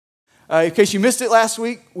In case you missed it last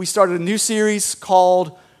week, we started a new series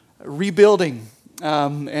called Rebuilding.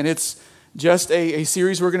 And it's just a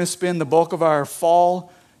series we're going to spend the bulk of our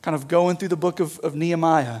fall kind of going through the book of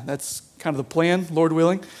Nehemiah. That's kind of the plan, Lord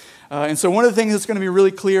willing. And so one of the things that's going to be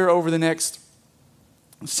really clear over the next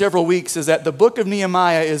several weeks is that the book of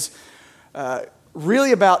Nehemiah is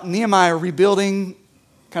really about Nehemiah rebuilding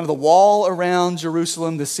kind of the wall around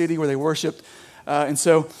Jerusalem, the city where they worshiped. It's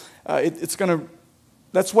going to,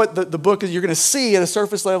 that's what the book is. You're going to see at a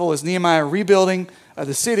surface level is Nehemiah rebuilding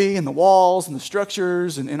the city and the walls and the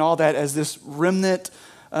structures and all that as this remnant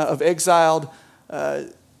of exiled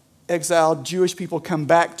Jewish people come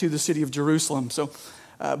back to the city of Jerusalem. So,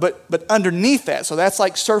 but underneath that, so that's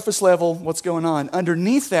like surface level, what's going on.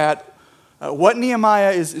 Underneath that, what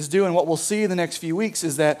Nehemiah is doing, what we'll see in the next few weeks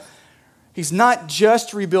is that he's not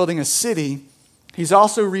just rebuilding a city, he's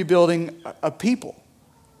also rebuilding a people.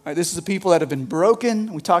 Right, this is a people that have been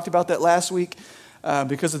broken. We talked about that last week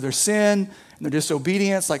because of their sin and their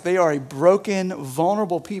disobedience. Like they are a broken,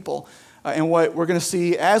 vulnerable people. And what we're going to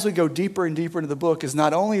see as we go deeper and deeper into the book is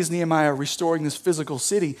not only is Nehemiah restoring this physical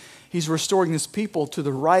city, he's restoring this people to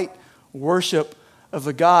the right worship of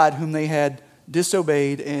the God whom they had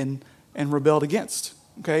disobeyed and rebelled against.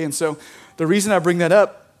 Okay, and so the reason I bring that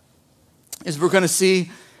up is we're going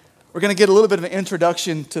to get a little bit of an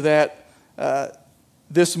introduction to that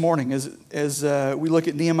this morning as we look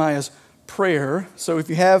at Nehemiah's prayer. So if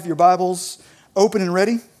you have your Bibles open and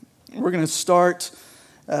ready, we're going to start.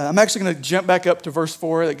 I'm actually going to jump back up to verse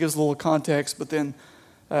 4. That gives a little context, but then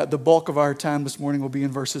the bulk of our time this morning will be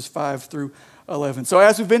in verses 5 through 11. So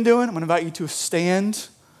as we've been doing, I'm going to invite you to stand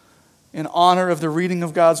in honor of the reading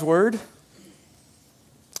of God's Word.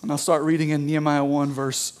 And I'll start reading in Nehemiah 1,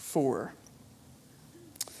 verse 4.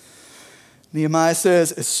 Nehemiah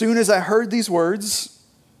says, "As soon as I heard these words,"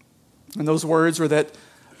 and those words were that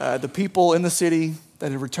the people in the city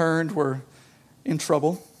that had returned were in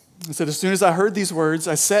trouble. He said, "As soon as I heard these words,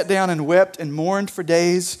 I sat down and wept and mourned for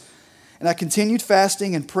days, and I continued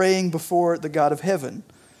fasting and praying before the God of heaven.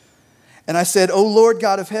 And I said, O Lord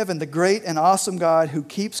God of heaven, the great and awesome God who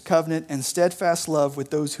keeps covenant and steadfast love with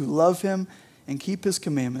those who love him and keep his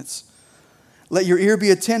commandments, let your ear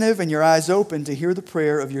be attentive and your eyes open to hear the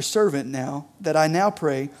prayer of your servant now, that I now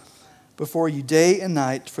pray before you day and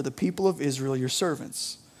night for the people of Israel, your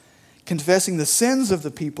servants, confessing the sins of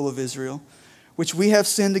the people of Israel, which we have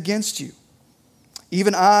sinned against you.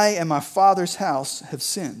 Even I and my father's house have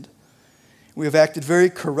sinned. We have acted very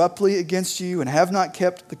corruptly against you and have not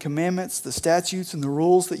kept the commandments, the statutes, and the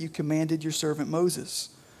rules that you commanded your servant Moses.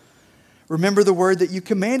 Remember the word that you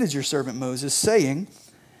commanded your servant Moses, saying,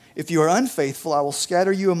 if you are unfaithful, I will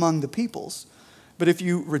scatter you among the peoples. But if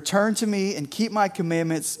you return to me and keep my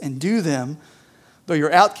commandments and do them, though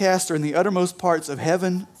your outcasts are in the uttermost parts of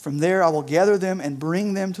heaven, from there I will gather them and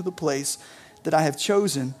bring them to the place that I have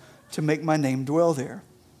chosen to make my name dwell there.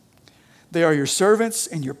 They are your servants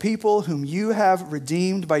and your people, whom you have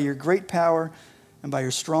redeemed by your great power and by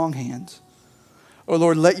your strong hand. O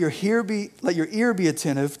Lord, let your ear be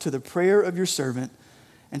attentive to the prayer of your servant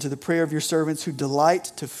and to the prayer of your servants who delight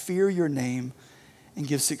to fear your name, and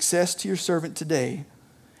give success to your servant today,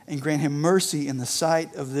 and grant him mercy in the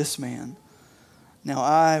sight of this man. Now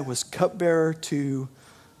I was cupbearer to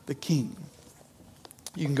the king."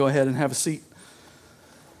 You can go ahead and have a seat.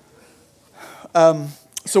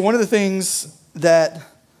 So one of the things that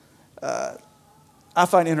I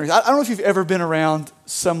find interesting, I don't know if you've ever been around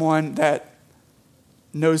someone that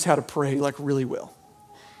knows how to pray like really well.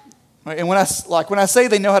 Right? And when I say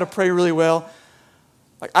they know how to pray really well,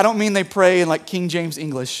 like I don't mean they pray in like King James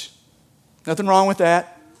English. Nothing wrong with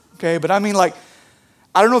that. Okay, but I mean like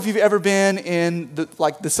I don't know if you've ever been in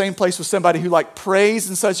the same place with somebody who like prays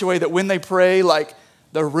in such a way that when they pray, like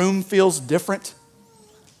the room feels different.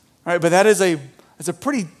 All right, but that is it's a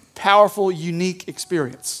pretty powerful, unique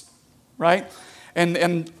experience, right?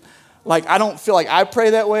 And like I don't feel like I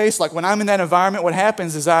pray that way. So like when I'm in that environment, what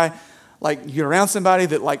happens is you're around somebody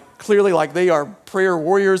that like clearly like they are prayer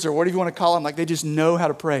warriors or whatever you want to call them, like they just know how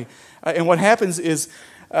to pray. And what happens is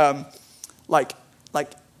like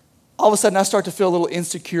all of a sudden I start to feel a little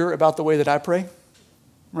insecure about the way that I pray,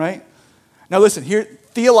 right? Now listen, here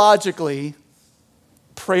theologically,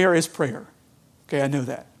 prayer is prayer. Okay, I know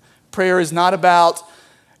that. Prayer is not about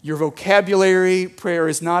your vocabulary. Prayer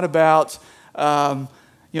is not about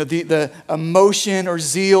the emotion or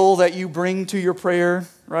zeal that you bring to your prayer,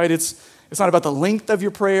 right? It's not about the length of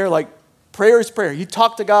your prayer. Like prayer is prayer. You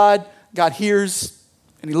talk to God, God hears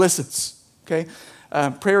and he listens. Okay,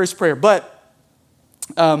 prayer is prayer. But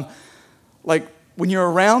like when you're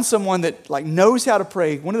around someone that like knows how to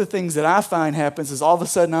pray, one of the things that I find happens is all of a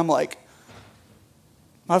sudden I'm like,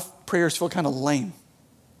 my prayers feel kind of lame,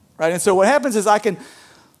 right? And so what happens is I can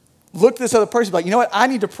look at this other person and be like, you know what? I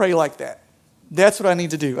need to pray like that. That's what I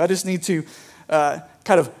need to do. I just need to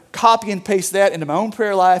kind of copy and paste that into my own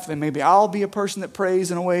prayer life, and maybe I'll be a person that prays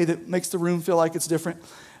in a way that makes the room feel like it's different.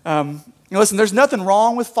 Listen, there's nothing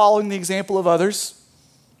wrong with following the example of others.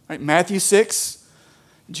 Right? Matthew 6,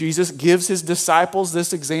 Jesus gives his disciples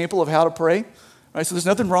this example of how to pray. Right? So there's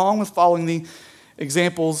nothing wrong with following the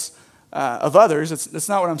examples of others. That's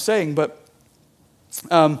not what I'm saying, but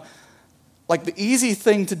like the easy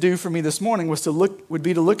thing to do for me this morning would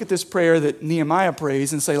be to look at this prayer that Nehemiah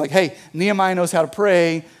prays and say like, hey, Nehemiah knows how to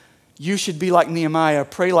pray. You should be like Nehemiah,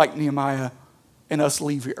 pray like Nehemiah, and us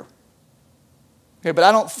leave here. Okay, but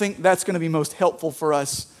I don't think that's going to be most helpful for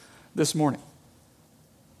us this morning.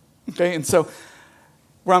 Okay, and so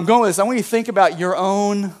where I'm going with this, I want you to think about your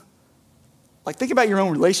own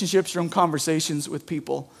relationships, your own conversations with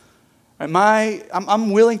people. Right,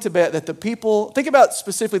 I'm willing to bet that think about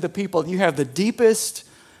specifically the people that you have the deepest,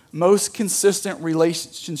 most consistent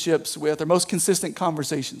relationships with, or most consistent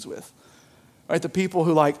conversations with. Right, the people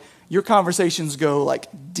who like, your conversations go like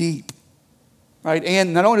deep. Right,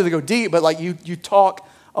 and not only do they go deep, but like you talk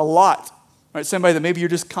a lot. Right, somebody that maybe you're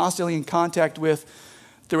just constantly in contact with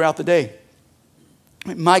throughout the day.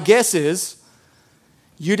 My guess is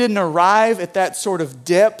you didn't arrive at that sort of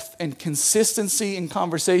depth and consistency in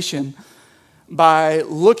conversation by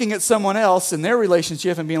looking at someone else in their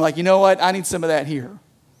relationship and being like, you know what, I need some of that here.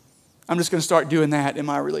 I'm just going to start doing that in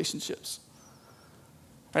my relationships.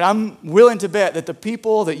 Right, I'm willing to bet that the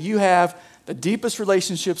people that you have the deepest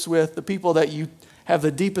relationships with, the people that you have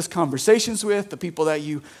the deepest conversations with, the people that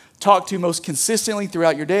you talk to most consistently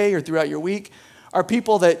throughout your day or throughout your week, are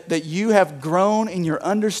people that you have grown in your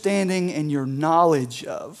understanding and your knowledge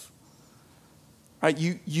of. Right?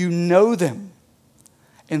 You know them,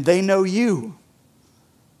 and they know you.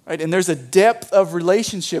 Right? And there's a depth of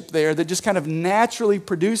relationship there that just kind of naturally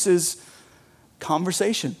produces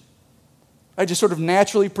conversation. Right? Just sort of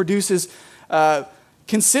naturally produces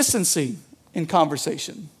consistency in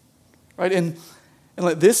conversation. Right? And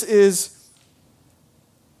this is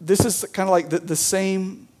kind of like the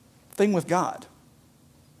same thing with God.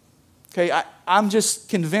 Okay, I'm just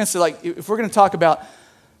convinced that like if we're going to talk about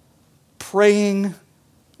praying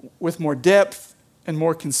with more depth and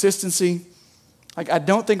more consistency, like I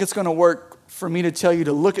don't think it's going to work for me to tell you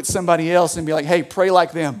to look at somebody else and be like, hey, pray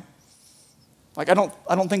like them. Like I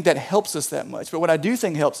don't think that helps us that much. But what I do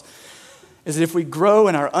think helps is that if we grow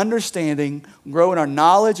in our understanding, grow in our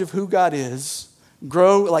knowledge of who God is,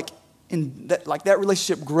 grow that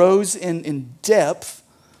relationship grows in depth,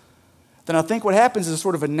 then I think what happens is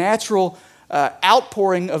sort of a natural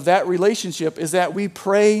outpouring of that relationship is that we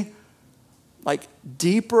pray like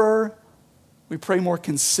deeper, we pray more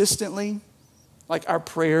consistently, like our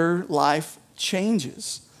prayer life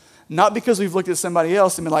changes. Not because we've looked at somebody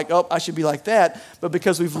else and been like, oh, I should be like that, but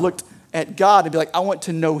because we've looked at God and be like, I want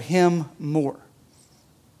to know him more. All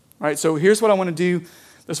right, so here's what I want to do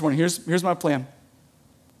this morning. Here's my plan.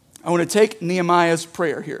 I want to take Nehemiah's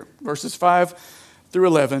prayer here, verses 5 through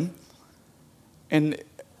 11, and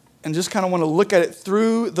just kind of want to look at it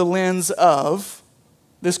through the lens of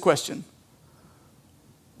this question.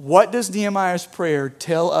 What does Nehemiah's prayer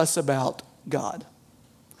tell us about God?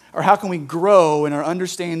 Or how can we grow in our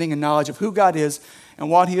understanding and knowledge of who God is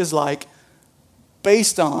and what he is like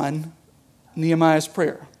based on Nehemiah's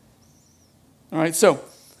prayer? All right, so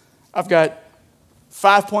I've got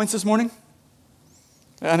 5 points this morning.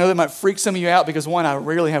 I know that might freak some of you out because 1, I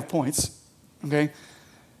rarely have points, okay?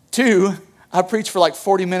 2, I preach for like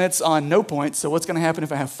 40 minutes on no points, so what's going to happen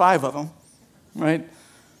if I have 5 of them, right?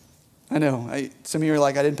 I know. Some of you are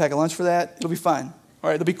like, I didn't pack a lunch for that. It'll be fine. All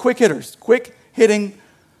right, they'll be quick hitters, quick hitting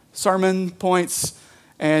sermon points.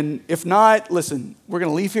 And if not, listen, we're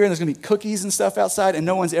going to leave here and there's going to be cookies and stuff outside, and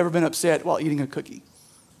no one's ever been upset while eating a cookie,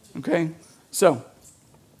 okay? So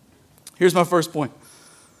here's my first point.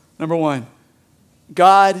 Number 1,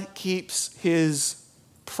 God keeps his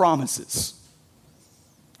promises.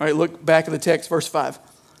 All right, look back at the text, verse 5. It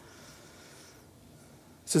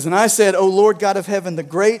says, and I said, O Lord God of heaven, the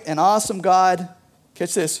great and awesome God,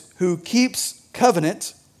 catch this, who keeps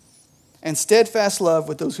covenant and steadfast love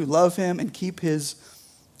with those who love him and keep his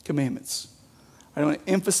commandments. I want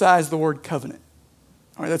to emphasize the word covenant.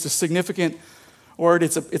 All right, that's a significant word.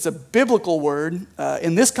 It's a biblical word.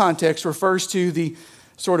 In this context, refers to the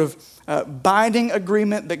sort of binding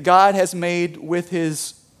agreement that God has made with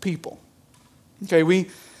his people. Okay, we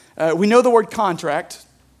know the word contract.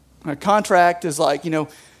 A contract is like,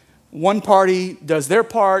 one party does their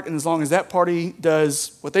part, and as long as that party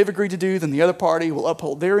does what they've agreed to do, then the other party will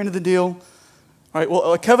uphold their end of the deal. All right,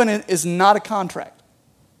 well, a covenant is not a contract.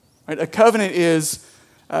 Right? A covenant is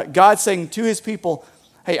God saying to his people,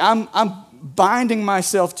 hey, I'm binding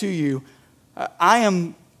myself to you.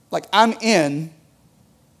 I'm in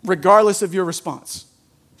regardless of your response.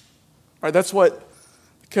 All right, that's what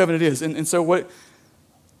the covenant is. And so what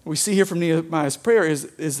we see here from Nehemiah's prayer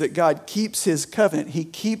is that God keeps his covenant. He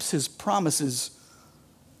keeps his promises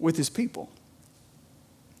with his people.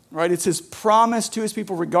 Right? It's his promise to his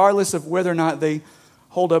people regardless of whether or not they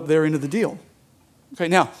hold up their end of the deal. Okay,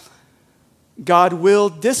 now, God will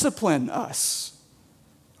discipline us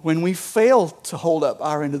when we fail to hold up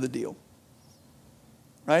our end of the deal.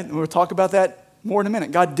 Right? And we'll talk about that more in a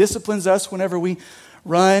minute. God disciplines us whenever we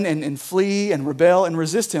run and flee and rebel and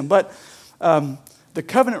resist him. But the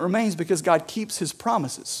covenant remains because God keeps his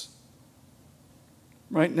promises.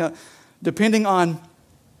 Right? Now, depending on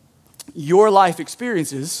your life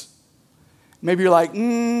experiences, maybe you're like,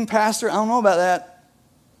 Pastor, I don't know about that.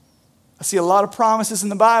 I see a lot of promises in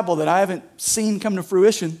the Bible that I haven't seen come to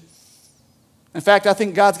fruition. In fact, I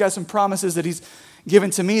think God's got some promises that he's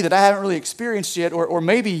given to me that I haven't really experienced yet. Or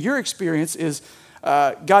maybe your experience is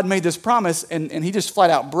God made this promise and he just flat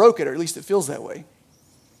out broke it, or at least it feels that way.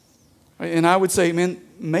 And I would say, man,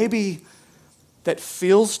 maybe that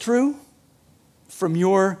feels true from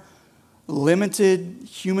your limited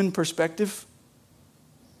human perspective.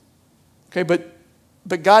 Okay,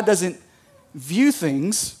 but God doesn't view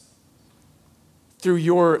things through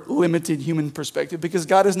your limited human perspective because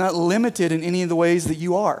God is not limited in any of the ways that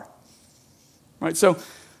you are. Right, so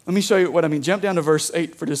let me show you what I mean. Jump down to verse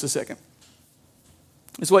 8 for just a second.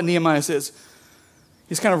 It's what Nehemiah says.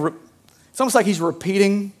 He's it's almost like he's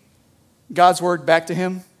repeating God's word back to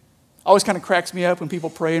him. Always kind of cracks me up when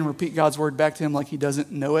people pray and repeat God's word back to him like he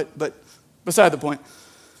doesn't know it. But beside the point,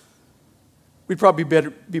 we'd probably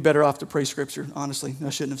be better off to pray scripture, honestly.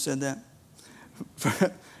 I shouldn't have said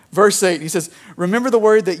that. Verse 8, he says, remember the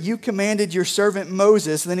word that you commanded your servant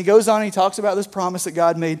Moses. And then he goes on and he talks about this promise that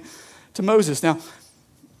God made to Moses. Now,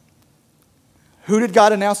 who did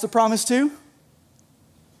God announce the promise to?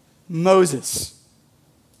 Moses.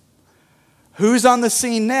 Who's on the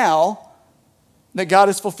scene now that God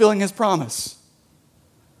is fulfilling his promise?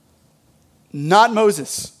 Not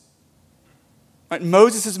Moses. Right?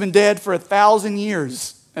 Moses has been dead for 1,000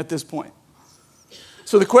 years at this point.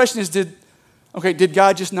 So the question is, did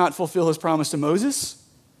God just not fulfill his promise to Moses?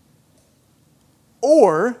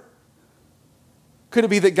 Or could it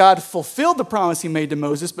be that God fulfilled the promise he made to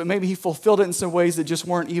Moses, but maybe he fulfilled it in some ways that just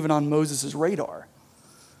weren't even on Moses' radar?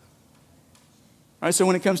 All right, so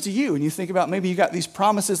when it comes to you and you think about maybe you got these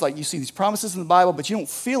promises, like you see these promises in the Bible, but you don't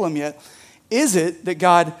feel them yet, is it that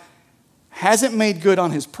God hasn't made good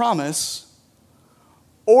on his promise,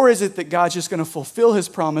 or is it that God's just going to fulfill his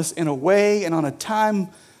promise in a way and on a time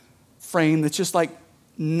frame that's just like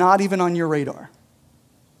not even on your radar?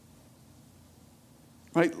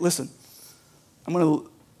 Right? Listen,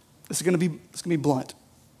 this is going to be blunt.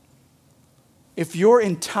 If your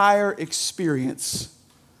entire experience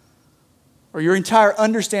or your entire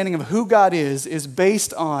understanding of who God is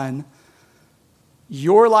based on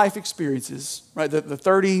your life experiences, right? The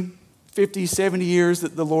 30, 50, 70 years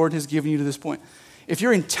that the Lord has given you to this point. If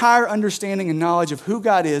your entire understanding and knowledge of who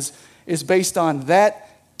God is based on that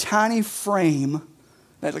tiny frame,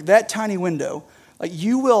 that tiny window, like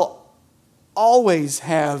you will always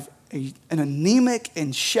have an anemic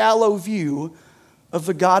and shallow view of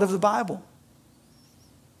the God of the Bible.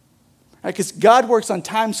 Because God works on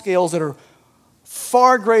time scales that are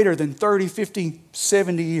far greater than 30, 50,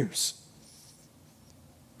 70 years.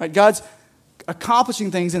 Right? God's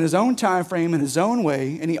accomplishing things in his own time frame, in his own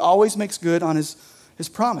way, and he always makes good on his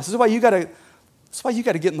promise. This is why you got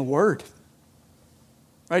to get in the Word.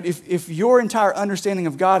 Right? If your entire understanding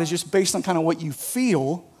of God is just based on kind of what you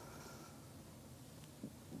feel,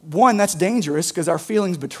 one, that's dangerous because our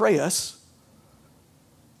feelings betray us.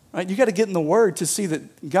 Right? You got to get in the Word to see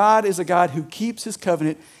that God is a God who keeps his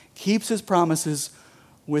covenant, keeps his promises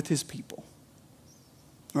with his people.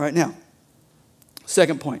 All right, now,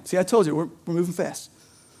 second point. See, I told you, we're moving fast.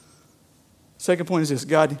 Second point is this: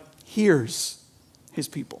 God hears his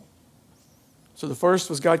people. So the first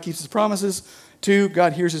was God keeps his promises. 2,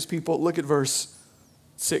 God hears his people. Look at verse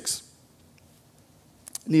 6.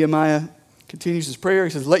 Nehemiah continues his prayer. He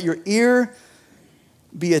says, let your ear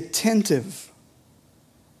be attentive.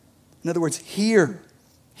 In other words, hear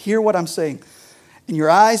what I'm saying. And your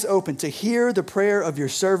eyes open to hear the prayer of your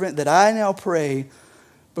servant that I now pray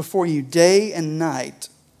before you day and night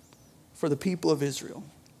for the people of Israel.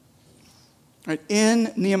 Right?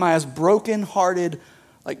 In Nehemiah's broken-hearted,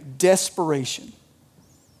 desperation,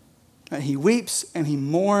 right? He weeps and he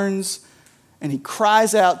mourns and he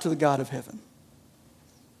cries out to the God of heaven.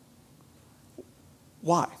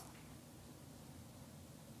 Why?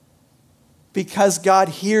 Because God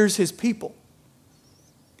hears his people.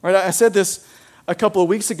 Right? I said this a couple of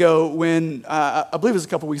weeks ago when, I believe it was a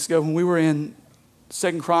couple of weeks ago when we were in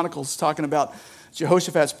 2 Chronicles talking about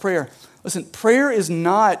Jehoshaphat's prayer. Listen, prayer is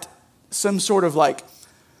not some sort of like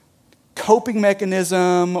coping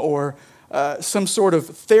mechanism or some sort of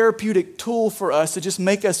therapeutic tool for us to just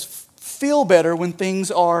make us feel better when things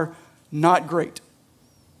are not great.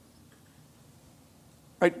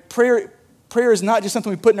 Right? Prayer is not just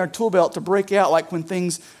something we put in our tool belt to break out like when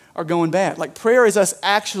things are going bad. Like prayer is us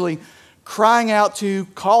actually crying out to,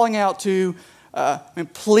 calling out to,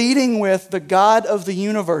 and pleading with the God of the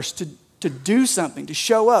universe to do something, to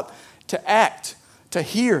show up, to act, to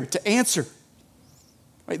hear, to answer.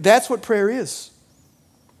 Right? That's what prayer is.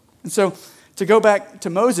 And so to go back to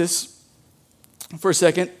Moses for a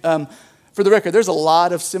second, for the record, there's a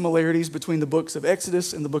lot of similarities between the books of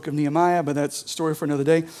Exodus and the book of Nehemiah, but that's a story for another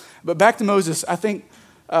day. But back to Moses, I think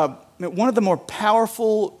one of the more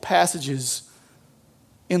powerful passages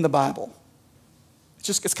in the Bible,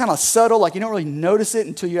 it's kind of subtle, like you don't really notice it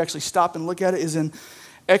until you actually stop and look at it, is in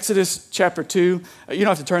Exodus chapter 2. You don't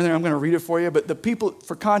have to turn there, I'm going to read it for you, but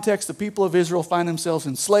for context, the people of Israel find themselves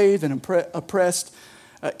enslaved and oppressed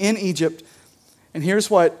in Egypt. And here's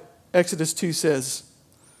what Exodus 2 says.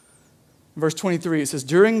 Verse 23, it says,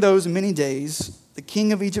 "During those many days, the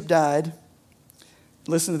king of Egypt died."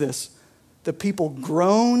 Listen to this. "The people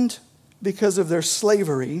groaned because of their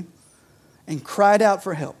slavery and cried out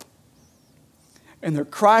for help. And their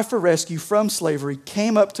cry for rescue from slavery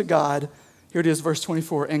came up to God." Here it is, verse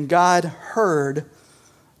 24. "And God heard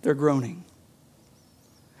their groaning.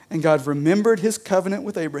 And God remembered his covenant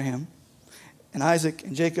with Abraham and Isaac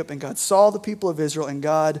and Jacob. And God saw the people of Israel, and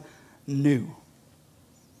God knew."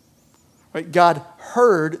 Right? God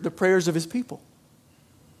heard the prayers of his people.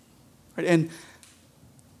 Right? And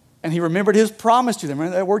he remembered his promise to them.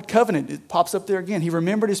 Right? That word covenant, it pops up there again. He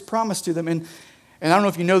remembered his promise to them. And I don't know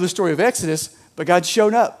if you know the story of Exodus, but God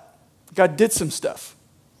showed up. God did some stuff.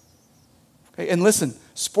 Okay? And listen,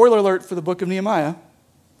 spoiler alert for the book of Nehemiah,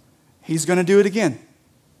 he's going to do it again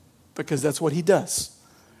because that's what he does.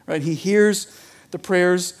 Right? He hears the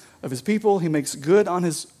prayers of his people. He makes good on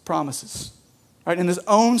his promises. Right? In his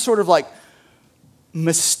own sort of like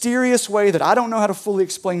mysterious way that I don't know how to fully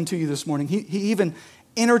explain to you this morning. He even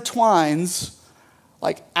intertwines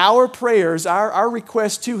like our prayers, our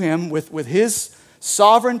requests to him with his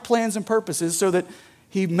sovereign plans and purposes so that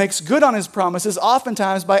he makes good on his promises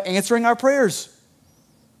oftentimes by answering our prayers.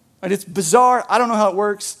 Right? It's bizarre. I don't know how it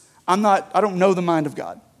works. I don't know the mind of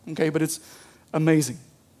God. Okay, but it's amazing.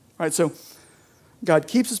 All right, so God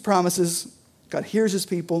keeps his promises. God hears his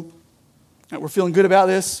people. Right, we're feeling good about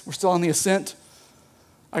this. We're still on the ascent.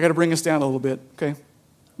 I got to bring us down a little bit, okay?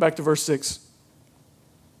 Back to verse 6.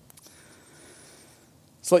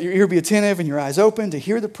 "So let your ear be attentive and your eyes open to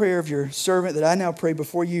hear the prayer of your servant that I now pray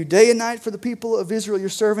before you day and night for the people of Israel, your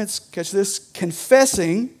servants." Catch this.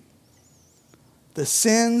 "Confessing the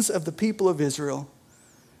sins of the people of Israel,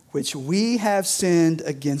 which we have sinned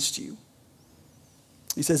against you."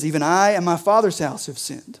 He says, "Even I and my father's house have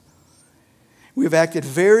sinned. We have acted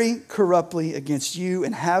very corruptly against you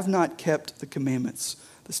and have not kept the commandments,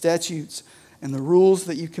 the statutes, and the rules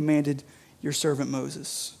that you commanded your servant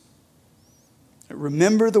Moses.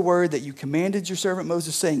 Remember the word that you commanded your servant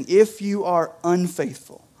Moses, saying, 'If you are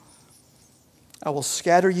unfaithful, I will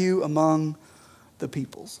scatter you among the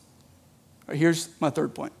peoples.'" All right, here's my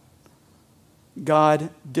third point. God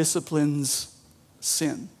disciplines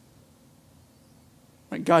sin.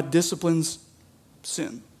 Right? God disciplines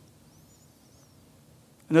sin.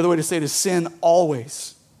 Another way to say it is sin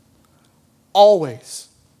always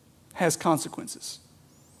has consequences.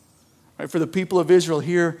 Right? For the people of Israel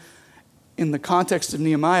here, in the context of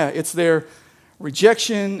Nehemiah, it's their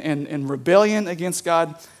rejection and rebellion against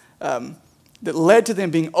God that led to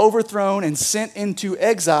them being overthrown and sent into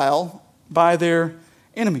exile by their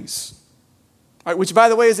enemies. Right? Which, by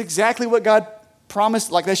the way, is exactly what God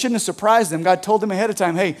promised. Like, that shouldn't have surprised them. God told them ahead of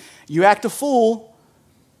time, "Hey, you act a fool,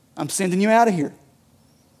 I'm sending you out of here."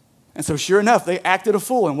 And so sure enough, they acted a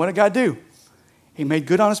fool. And what did God do? He made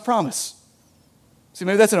good on his promise. See,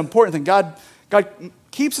 maybe that's an important thing. God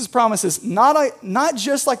keeps his promises, not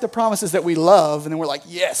just like the promises that we love, and then we're like,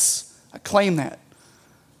 yes, I claim that.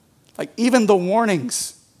 Like even the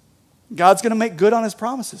warnings, God's going to make good on his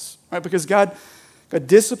promises, right? Because God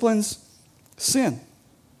disciplines sin.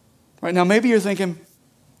 Right now, maybe you're thinking,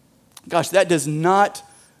 gosh, that does not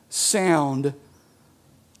sound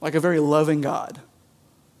like a very loving God.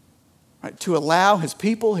 right? To allow his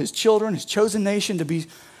people, his children, his chosen nation to be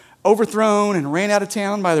overthrown and ran out of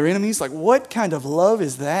town by their enemies. Like, what kind of love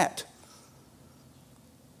is that?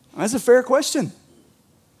 That's a fair question.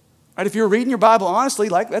 Right? If you're reading your Bible honestly,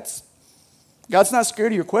 God's not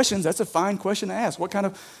scared of your questions. That's a fine question to ask. What kind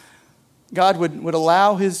of God would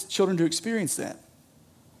allow his children to experience that?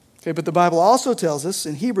 Okay, but the Bible also tells us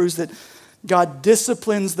in Hebrews that God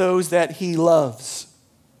disciplines those that he loves.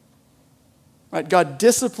 Right? God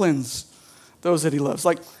disciplines those that he loves.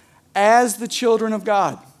 Like, as the children of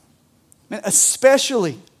God, and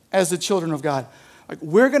especially as the children of God, like,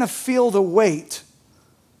 we're going to feel the weight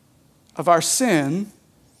of our sin.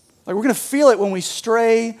 Like, we're going to feel it when we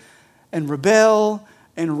stray and rebel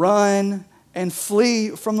and run and flee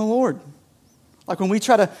from the Lord. Like when we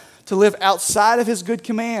try to live outside of his good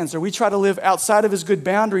commands, or we try to live outside of his good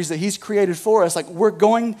boundaries that he's created for us, like, we're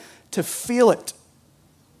going to feel it.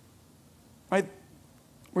 Right?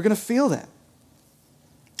 We're going to feel that.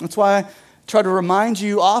 That's why I try to remind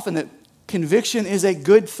you often that conviction is a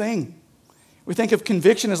good thing. We think of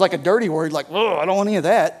conviction as like a dirty word, like, oh, I don't want any of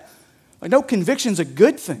that. Like, no, conviction's a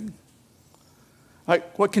good thing.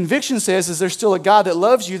 Like, what conviction says is there's still a God that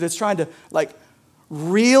loves you that's trying to, like,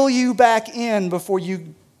 reel you back in before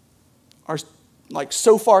you are, like,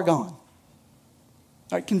 so far gone.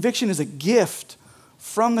 Right? Conviction is a gift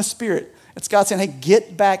from the Spirit. It's God saying, hey,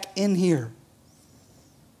 get back in here.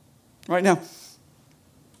 Right now,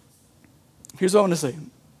 here's what I want to say.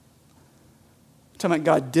 I'm talking about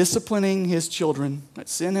God disciplining his children. That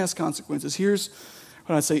sin has consequences. Here's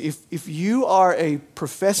what I'd say. If you are a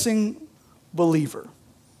professing believer,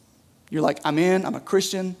 you're like, I'm a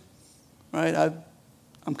Christian, right?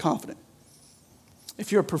 I'm confident.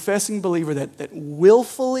 If you're a professing believer that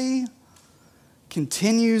willfully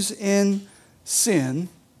continues in sin,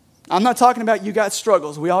 I'm not talking about you got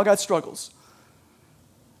struggles. We all got struggles.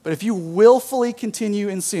 But if you willfully continue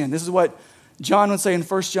in sin, this is what John would say in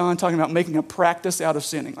 1 John, talking about making a practice out of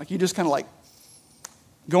sinning. Like, you just kind of like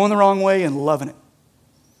going the wrong way and loving it.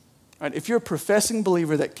 Right? If you're a professing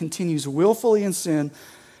believer that continues willfully in sin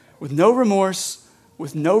with no remorse,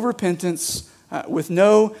 with no repentance, with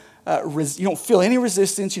no, you don't feel any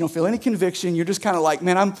resistance, you don't feel any conviction, you're just kind of like,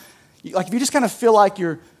 man, if you just kind of feel like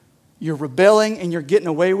you're rebelling and you're getting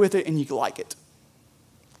away with it and you like it,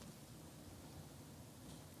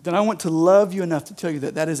 then I want to love you enough to tell you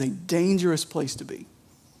that that is a dangerous place to be.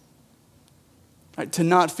 Right? To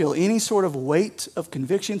not feel any sort of weight of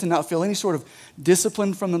conviction, to not feel any sort of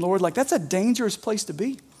discipline from the Lord, like, that's a dangerous place to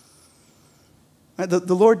be. Right?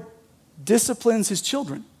 The Lord disciplines his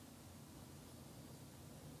children.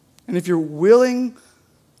 And if you're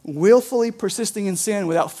willfully persisting in sin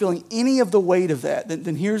without feeling any of the weight of that,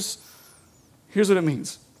 then here's what it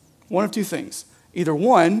means. One of two things. Either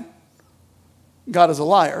one, God is a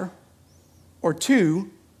liar, or two,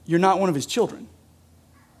 you're not one of his children.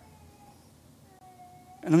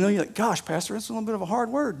 And I know you're like, gosh, Pastor, that's a little bit of a hard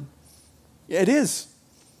word. Yeah, it is.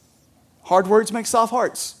 Hard words make soft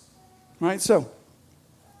hearts. Right? So,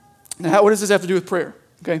 now what does this have to do with prayer?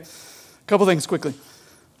 Okay, a couple things quickly.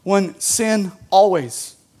 One, sin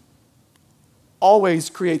always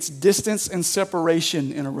creates distance and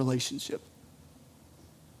separation in a relationship.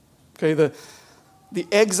 Okay, the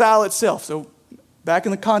exile itself, so back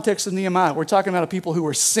in the context of Nehemiah, we're talking about a people who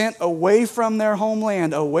were sent away from their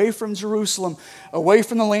homeland, away from Jerusalem, away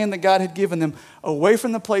from the land that God had given them, away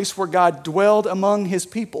from the place where God dwelled among his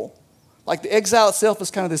people. Like, the exile itself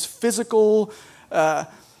is kind of this physical,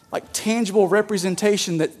 like tangible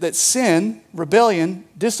representation that sin, rebellion,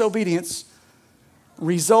 disobedience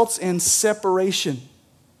results in separation.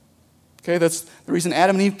 Okay, that's the reason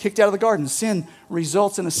Adam and Eve kicked out of the garden. Sin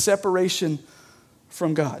results in a separation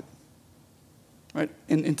from God. Right?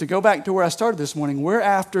 And to go back to where I started this morning, we're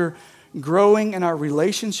after growing in our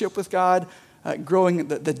relationship with God, growing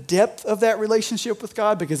the depth of that relationship with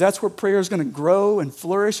God, because that's where prayer is going to grow and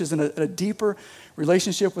flourish, is in a deeper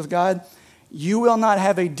relationship with God. You will not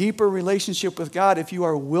have a deeper relationship with God if you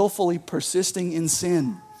are willfully persisting in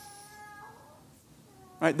sin.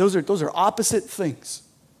 Right? Those are opposite things.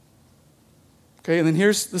 Okay, and then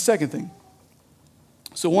here's the second thing.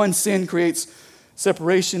 So one, sin creates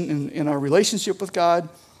separation in our relationship with God.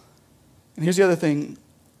 And here's the other thing.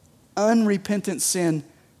 Unrepentant sin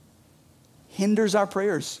hinders our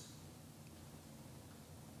prayers.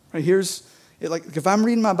 Right, like if I'm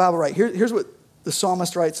reading my Bible right, here's what the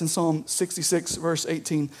psalmist writes in Psalm 66, verse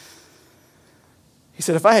 18. He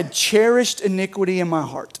said, if I had cherished iniquity in my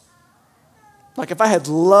heart, like if I had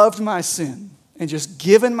loved my sin and just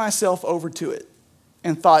given myself over to it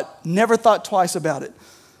and never thought twice about it,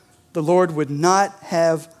 the Lord would not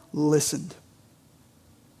have listened.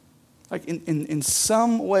 like in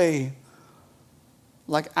some way,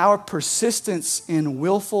 like our persistence in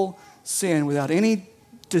willful sin without any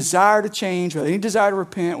desire to change, without any desire to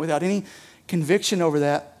repent, without any conviction over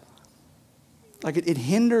that, like it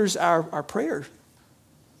hinders our prayer.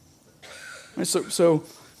 Right? So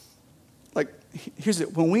like, here's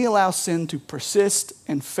it. When we allow sin to persist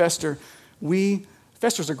and fester,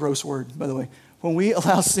 fester's a gross word, by the way. When we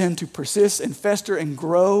allow sin to persist and fester and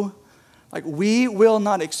grow, like we will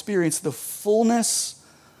not experience the fullness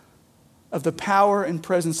of the power and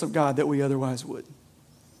presence of God that we otherwise would.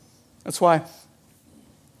 That's why,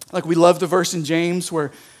 like, we love the verse in James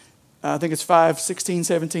where, I think it's 5:16,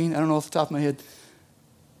 17, I don't know off the top of my head,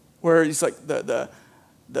 where he's like,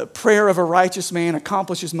 the prayer of a righteous man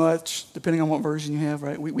accomplishes much, depending on what version you have,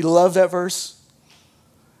 right? We love that verse.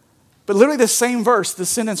 But literally the same verse, the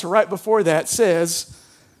sentence right before that says,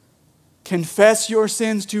 confess your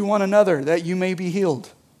sins to one another that you may be healed.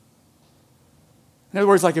 In other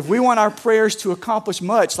words, like if we want our prayers to accomplish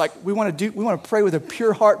much, like we want to pray with a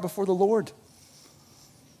pure heart before the Lord.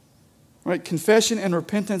 Right? Confession and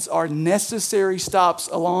repentance are necessary stops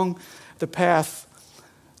along the path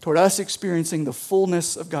toward us experiencing the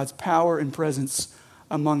fullness of God's power and presence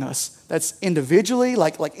among us. That's individually,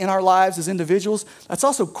 like in our lives as individuals. That's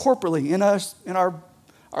also corporately in us, in our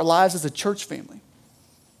lives as a church family.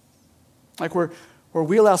 Like where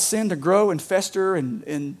we allow sin to grow and fester,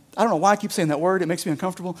 and I don't know why I keep saying that word. It makes me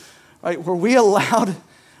uncomfortable. Right? Where we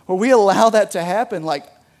allow that to happen, like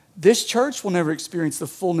this church will never experience the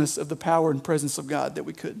fullness of the power and presence of God that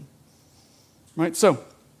we could. Right? So,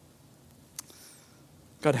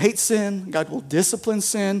 God hates sin. God will discipline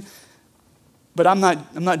sin. But I'm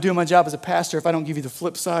not doing my job as a pastor if I don't give you the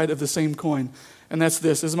flip side of the same coin. And that's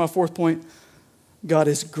this. This is my fourth point. God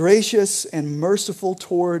is gracious and merciful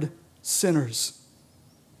toward sinners.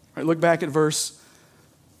 All right, look back at verse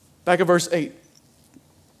 8.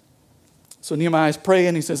 So Nehemiah is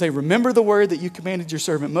praying. He says, hey, remember the word that you commanded your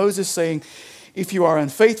servant Moses, saying, if you are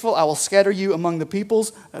unfaithful, I will scatter you among the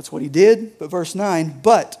peoples. That's what he did. But verse 9,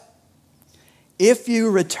 but if you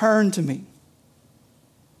return to me,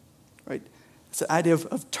 right? It's the idea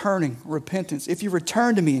of turning, repentance. If you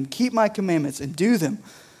return to me and keep my commandments and do them,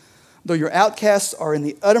 though your outcasts are in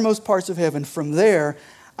the uttermost parts of heaven, from there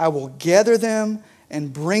I will gather them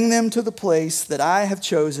and bring them to the place that I have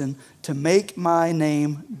chosen to make my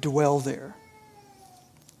name dwell there.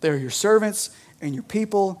 They are your servants and your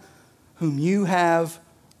people whom you have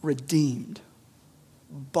redeemed,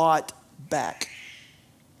 bought back.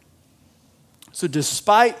 So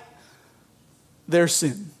despite their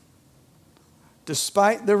sin,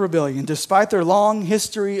 despite their rebellion, despite their long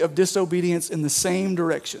history of disobedience in the same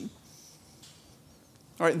direction,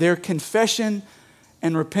 all right, their confession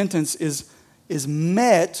and repentance is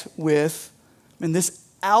met with this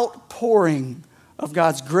outpouring of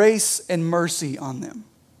God's grace and mercy on them.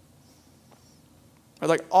 Right,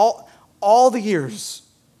 like all the years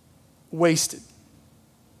wasted.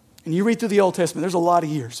 And you read through the Old Testament, there's a lot of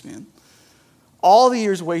years, man. All the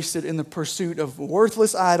years wasted in the pursuit of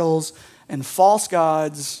worthless idols and false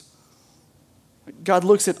gods. God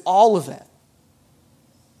looks at all of that.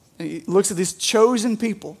 And he looks at these chosen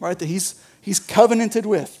people, right, that he's covenanted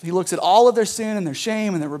with. He looks at all of their sin and their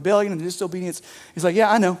shame and their rebellion and their disobedience. He's like,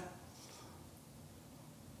 yeah, I know.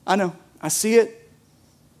 I see it.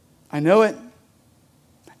 I know it.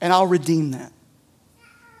 And I'll redeem that.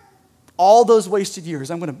 All those wasted years,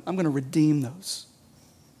 I'm going to redeem those.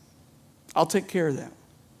 I'll take care of that.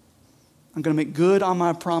 I'm going to make good on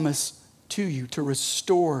my promise to you to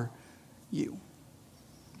restore you.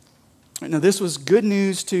 Now, this was good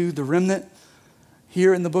news to the remnant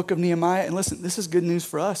here in the book of Nehemiah. And listen, this is good news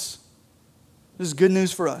for us. This is good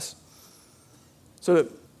news for us. So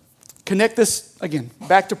to connect this, again,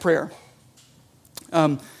 back to prayer.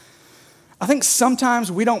 I think sometimes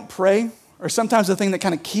we don't pray, or sometimes the thing that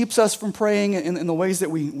kind of keeps us from praying in the ways that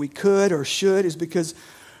we could or should is because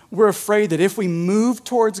we're afraid that if we move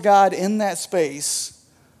towards God in that space,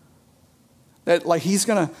 that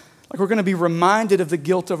we're gonna be reminded of the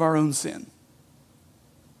guilt of our own sin.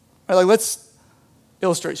 Right,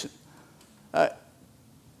 illustration.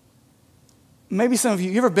 Maybe some of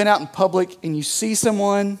you ever been out in public and you see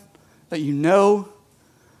someone that you know,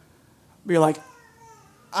 but you're like,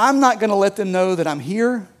 I'm not gonna let them know that I'm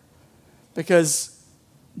here because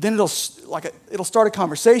then it'll start a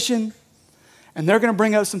conversation. And they're going to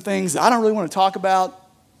bring up some things that I don't really want to talk about.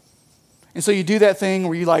 And so you do that thing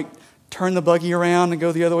where you turn the buggy around and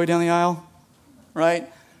go the other way down the aisle, right?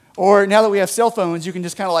 Or now that we have cell phones, you can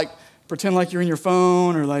just kind of pretend like you're in your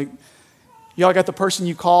phone, or y'all got the person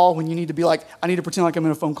you call when you need to be I need to pretend like I'm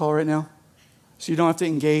in a phone call right now. so you don't have to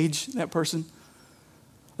engage that person.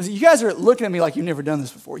 Listen, you guys are looking at me like you've never done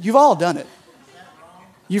this before. You've all done it.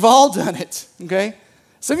 You've all done it, okay?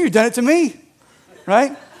 Some of you have done it to me,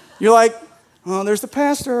 right? You're like, oh, there's the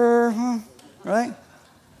pastor, right?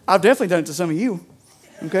 I've definitely done it to some of you,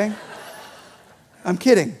 okay? I'm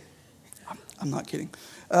kidding. I'm not kidding.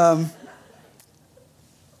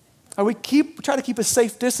 We try to keep a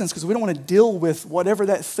safe distance because we don't want to deal with whatever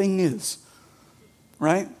that thing is,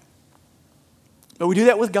 right? But we do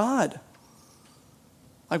that with God.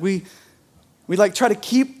 Like we try to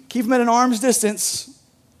keep him at an arm's distance,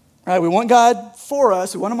 right? We want God for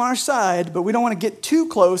us. We want him on our side, but we don't want to get too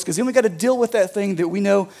close because then we got to deal with that thing that we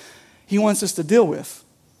know he wants us to deal with.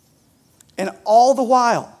 And all the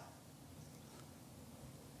while,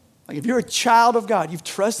 like if you're a child of God, you've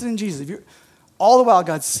trusted in Jesus, all the while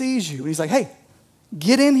God sees you and he's like, hey,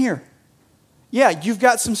 get in here. Yeah, you've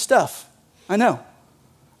got some stuff. I know.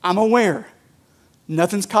 I'm aware.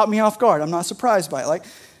 Nothing's caught me off guard. I'm not surprised by it. Like,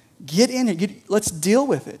 get in here. Let's deal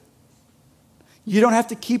with it. You don't have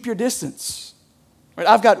to keep your distance. Right?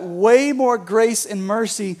 I've got way more grace and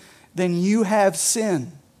mercy than you have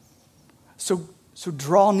sin. So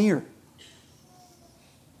draw near.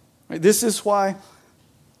 Right? This is why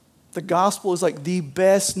the gospel is like the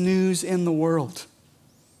best news in the world.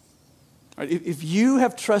 Right? If you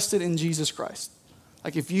have trusted in Jesus Christ,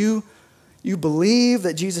 like if you believe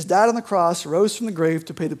that Jesus died on the cross, rose from the grave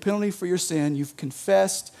to pay the penalty for your sin, you've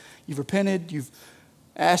confessed, you've repented, you've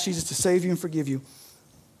asked Jesus to save you and forgive you.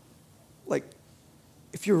 Like,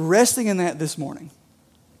 if you're resting in that this morning,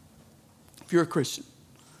 if you're a Christian,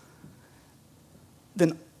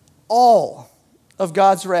 then all of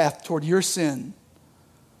God's wrath toward your sin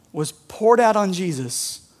was poured out on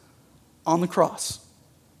Jesus on the cross.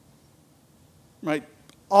 Right?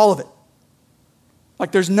 All of it.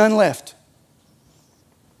 Like there's none left.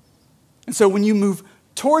 And so when you move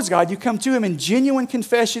towards God, you come to him in genuine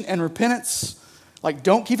confession and repentance. Like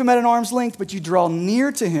don't keep him at an arm's length, but you draw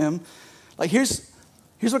near to him. Like here's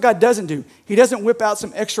what God doesn't do. He doesn't whip out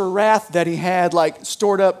some extra wrath that he had like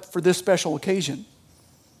stored up for this special occasion.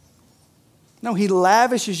 No, he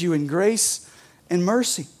lavishes you in grace and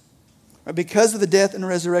mercy. Right? Because of the death and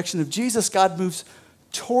resurrection of Jesus, God moves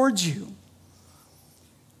towards you.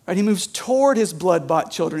 Right? He moves toward his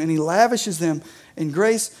blood-bought children and he lavishes them in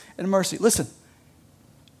grace and mercy. Listen,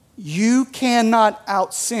 you cannot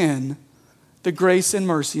out-sin the grace and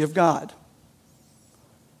mercy of God.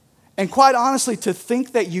 And quite honestly, to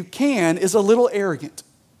think that you can is a little arrogant.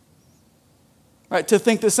 Right? To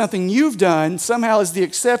think that something you've done somehow is the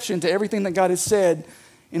exception to everything that God has said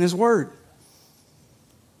in his word.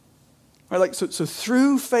 Right? Like, so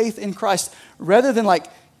through faith in Christ, rather than like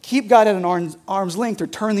keep God at an arm's length or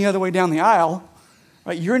turn the other way down the aisle,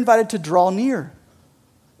 right? You're invited to draw near,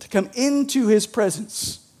 to come into his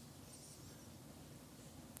presence.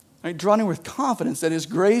 Right? Draw near with confidence that his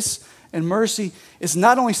grace and mercy is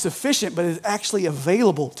not only sufficient, but is actually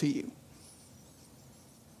available to you.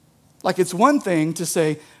 Like it's one thing to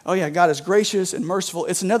say, oh yeah, God is gracious and merciful.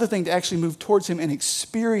 It's another thing to actually move towards him and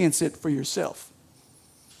experience it for yourself.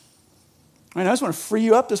 I just want to free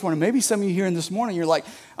you up this morning. Maybe some of you here in this morning, you're like,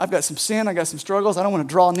 I've got some sin, I've got some struggles. I don't want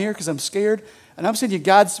to draw near because I'm scared. And I'm saying to you,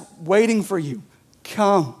 God's waiting for you.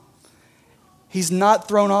 Come. He's not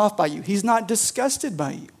thrown off by you. He's not disgusted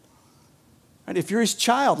by you. Right? If you're his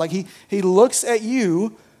child, like he looks at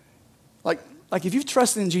you, like if you've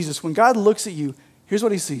trusted in Jesus, when God looks at you, here's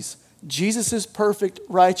what he sees. Jesus' perfect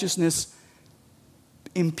righteousness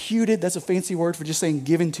imputed, that's a fancy word for just saying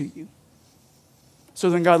given to you. So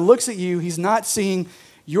when God looks at you, he's not seeing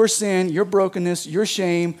your sin, your brokenness, your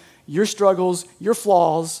shame, your struggles, your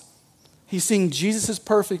flaws. He's seeing Jesus'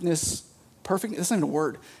 perfectness. Perfect, that's not even a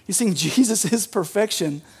word. He's seeing Jesus'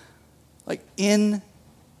 perfection like in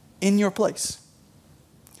your place.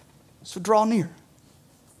 So draw near.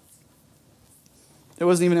 It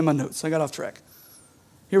wasn't even in my notes. I got off track.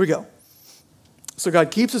 Here we go. So God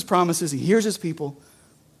keeps his promises. He hears his people.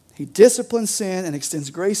 He disciplines sin and extends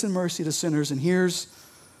grace and mercy to sinners. And here's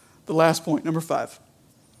the last point, number 5.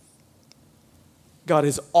 God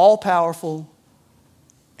is all-powerful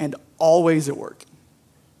and always at work.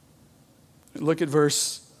 Look at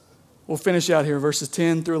we'll finish out here, verses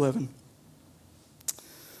 10 through 11.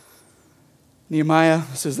 Nehemiah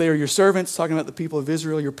says, they are your servants, talking about the people of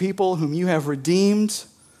Israel, your people whom you have redeemed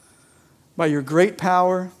by your great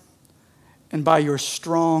power and by your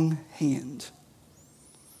strong hand.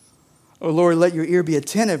 O Lord, let your ear be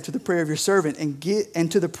attentive to the prayer of your servant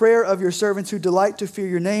and to the prayer of your servants who delight to fear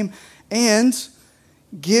your name, and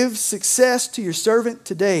give success to your servant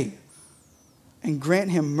today and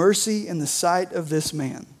grant him mercy in the sight of this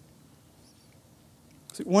man.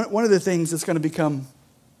 One of the things that's going to become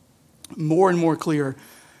more and more clear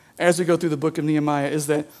as we go through the book of Nehemiah is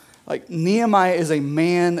that Nehemiah is a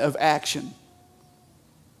man of action.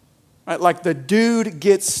 Right? Like the dude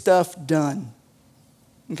gets stuff done.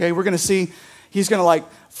 Okay, we're going to see he's going to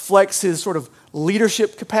flex his sort of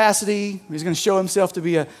leadership capacity. He's going to show himself to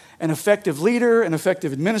be an effective leader, an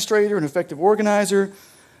effective administrator, an effective organizer,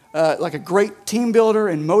 like a great team builder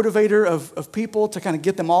and motivator of people to kind of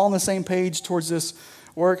get them all on the same page towards this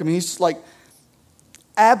work. I mean, he's like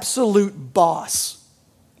absolute boss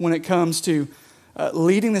when it comes to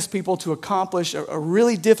leading this people to accomplish a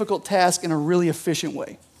really difficult task in a really efficient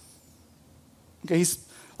way. Okay,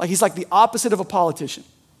 he's like the opposite of a politician.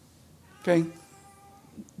 Okay,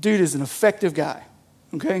 dude is an effective guy.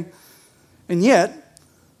 Okay, and yet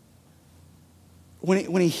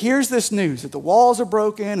when he hears this news that the walls are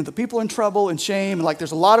broken and the people are in trouble and shame and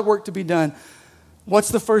there's a lot of work to be done, what's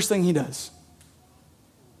the first thing he does?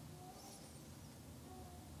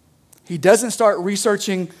 He doesn't start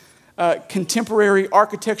researching contemporary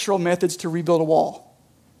architectural methods to rebuild a wall.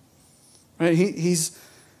 Right? He's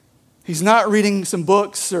not reading some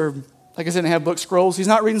books, or like I said, didn't have book scrolls. He's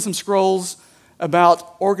not reading some scrolls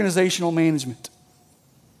about organizational management,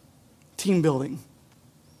 team building.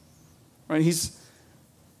 Right?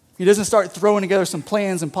 He doesn't start throwing together some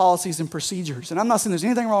plans and policies and procedures. And I'm not saying there's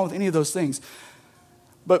anything wrong with any of those things.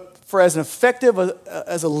 But for as effective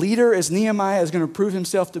as a leader as Nehemiah is going to prove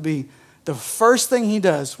himself to be, the first thing he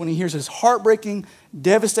does when he hears this heartbreaking,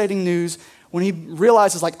 devastating news, when he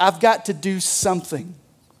realizes, I've got to do something,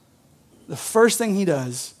 the first thing he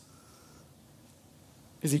does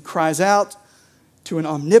is he cries out to an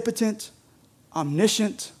omnipotent,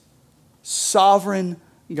 omniscient, sovereign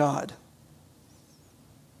God.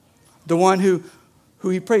 The one who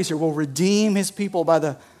he prays here will redeem his people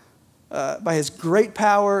by his great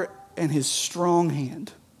power and his strong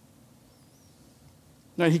hand.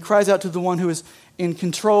 Now, he cries out to the one who is in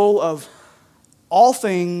control of all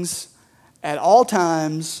things at all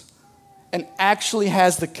times and actually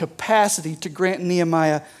has the capacity to grant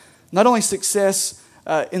Nehemiah not only success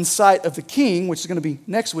in sight of the king, which is going to be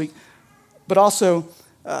next week, but also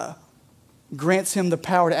grants him the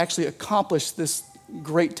power to actually accomplish this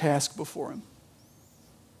great task before him.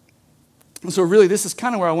 And so really, this is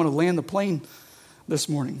kind of where I want to land the plane this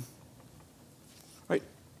morning. Right?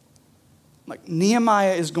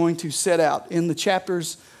 Nehemiah is going to set out in the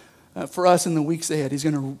chapters for us in the weeks ahead. He's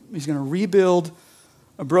going to rebuild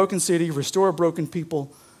a broken city, restore a broken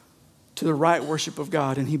people to the right worship of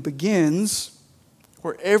God. And he begins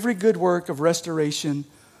where every good work of restoration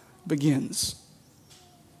begins.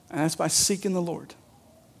 And that's by seeking the Lord.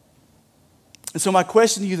 And so my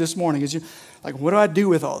question to you this morning is, what do I do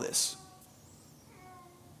with all this?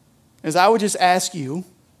 As I would just ask you,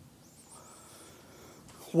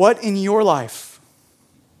 what in your life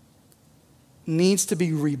needs to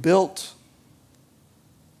be rebuilt,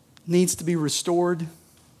 needs to be restored?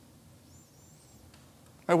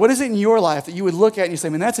 Right, what is it in your life that you would look at and you say,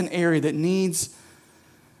 man, that's an area that needs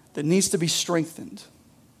to be strengthened?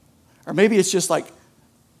 Or maybe it's just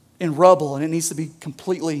in rubble and it needs to be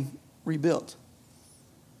completely rebuilt.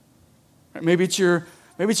 Right, maybe it's your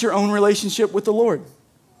own relationship with the Lord.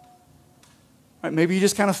 Right, maybe you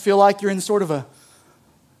just kind of feel like you're in sort of a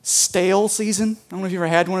stale season. I don't know if you ever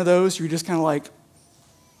had one of those. You're just kind of like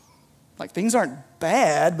things aren't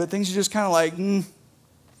bad, but things are just kind of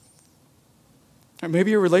Or maybe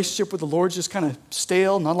your relationship with the Lord is just kind of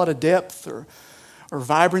stale, not a lot of depth or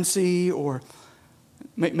vibrancy, or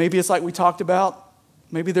maybe it's like we talked about.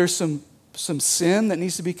 Maybe there's some sin that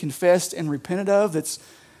needs to be confessed and repented of that's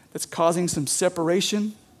causing some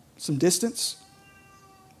separation, some distance.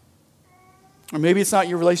 Or maybe it's not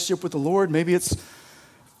your relationship with the Lord. Maybe it's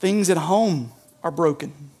things at home are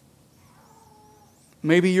broken.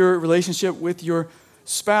 Maybe your relationship with your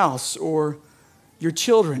spouse or your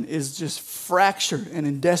children is just fractured and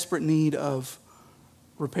in desperate need of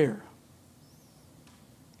repair.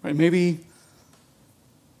 Right? Maybe,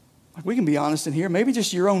 we can be honest in here, maybe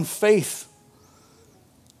just your own faith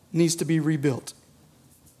needs to be rebuilt.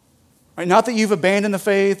 Right? Not that you've abandoned the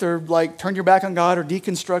faith or turned your back on God or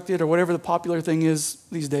deconstructed or whatever the popular thing is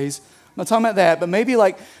these days. I'm not talking about that, but maybe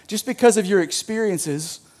just because of your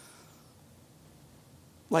experiences,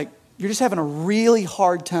 you're just having a really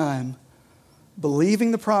hard time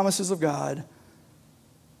believing the promises of God,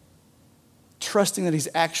 trusting that He's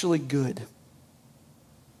actually good.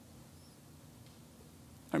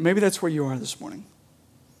 Right, maybe that's where you are this morning.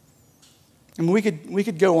 I mean, we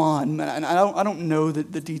could go on, and I don't know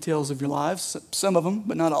the details of your lives, some of them,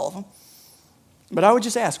 but not all of them. But I would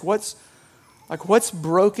just ask, what's Like, what's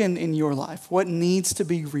broken in your life? What needs to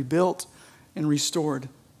be rebuilt and restored?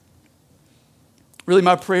 Really,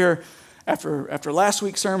 my prayer after last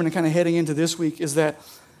week's sermon and kind of heading into this week is that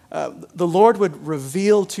the Lord would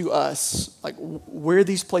reveal to us like where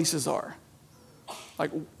these places are.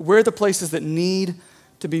 Like, where are the places that need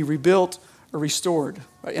to be rebuilt or restored,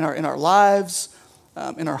 right? In our lives,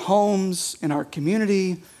 in our homes, in our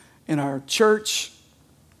community, in our church.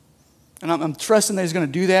 And I'm trusting that He's going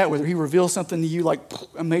to do that, whether He reveals something to you like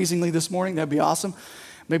amazingly this morning, that'd be awesome.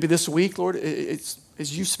 Maybe this week, Lord, as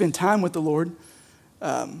you spend time with the Lord,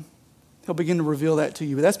 He'll begin to reveal that to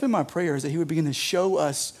you. But that's been my prayer, is that He would begin to show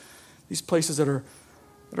us these places that are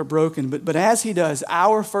broken. But as He does,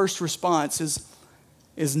 our first response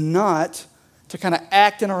is not to kind of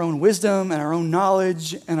act in our own wisdom and our own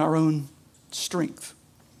knowledge and our own strength.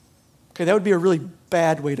 Okay, that would be a really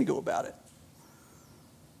bad way to go about it.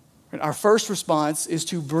 Our first response is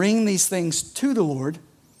to bring these things to the Lord,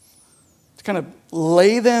 to kind of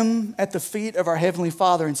lay them at the feet of our Heavenly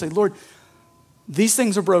Father and say, Lord, these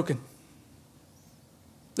things are broken.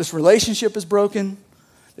 This relationship is broken.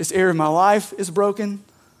 This area of my life is broken.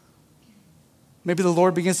 Maybe the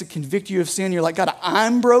Lord begins to convict you of sin. You're like, God,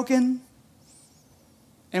 I'm broken.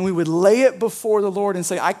 And we would lay it before the Lord and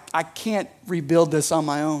say, I can't rebuild this on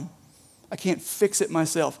my own. I can't fix it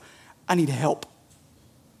myself. I need help.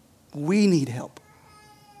 We need help.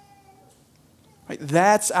 Right?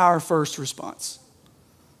 That's our first response.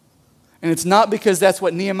 And it's not because that's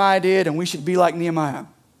what Nehemiah did and we should be like Nehemiah.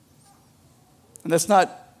 And that's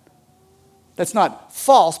not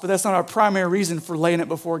false, but that's not our primary reason for laying it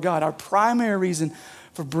before God. Our primary reason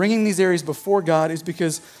for bringing these areas before God is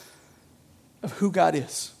because of who God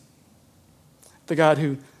is. The God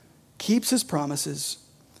who keeps His promises,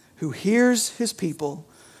 who hears His people,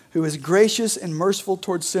 who is gracious and merciful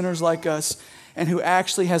towards sinners like us, and who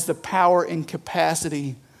actually has the power and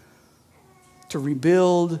capacity to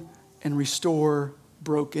rebuild and restore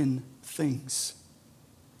broken things.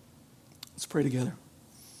 Let's pray together.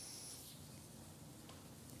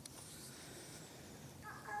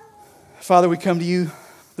 Father, we come to you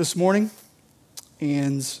this morning,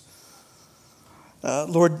 and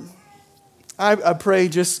Lord, I pray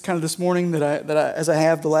just kind of this morning that I, as I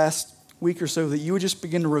have the last week or so, that you would just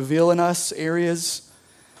begin to reveal in us areas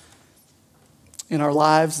in our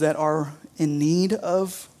lives that are in need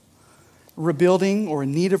of rebuilding or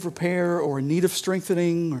in need of repair or in need of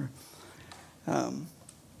strengthening, or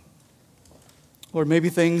Lord, maybe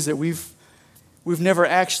things that we've never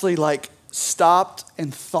actually like stopped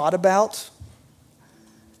and thought about.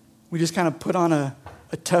 We just kind of put on a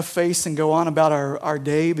tough face and go on about our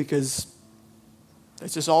day because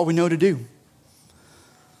that's just all we know to do.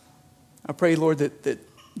 I pray, Lord, that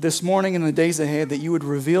this morning and the days ahead that you would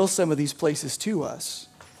reveal some of these places to us.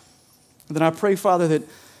 And then I pray, Father, that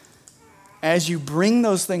as you bring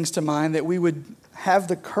those things to mind, that we would have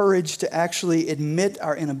the courage to actually admit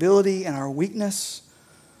our inability and our weakness.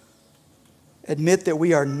 Admit that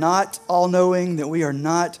we are not all-knowing, that we are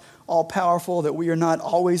not all-powerful, that we are not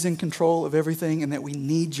always in control of everything, and that we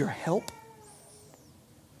need your help.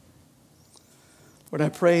 Lord, I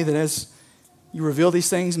pray that as you reveal these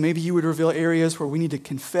things, maybe you would reveal areas where we need to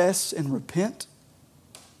confess and repent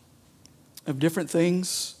of different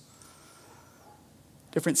things,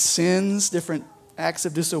 different sins, different acts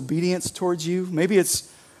of disobedience towards you. Maybe it's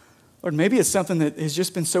something that has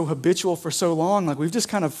just been so habitual for so long, like we've just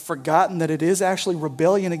kind of forgotten that it is actually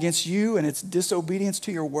rebellion against you and it's disobedience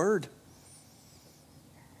to your word.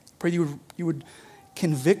 Pray you would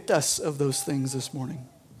convict us of those things this morning.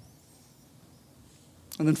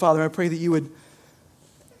 And then, Father, I pray that you would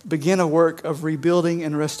begin a work of rebuilding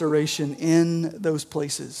and restoration in those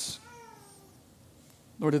places.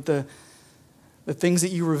 Lord, that the things that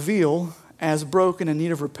you reveal as broken and in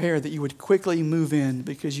need of repair, that you would quickly move in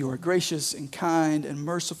because you are gracious and kind and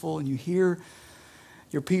merciful and you hear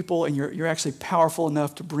your people and you're actually powerful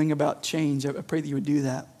enough to bring about change. I pray that you would do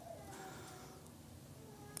that.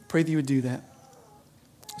 Pray that you would do that.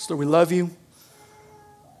 So Lord, we love you.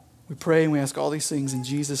 We pray and we ask all these things in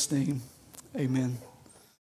Jesus' name. Amen.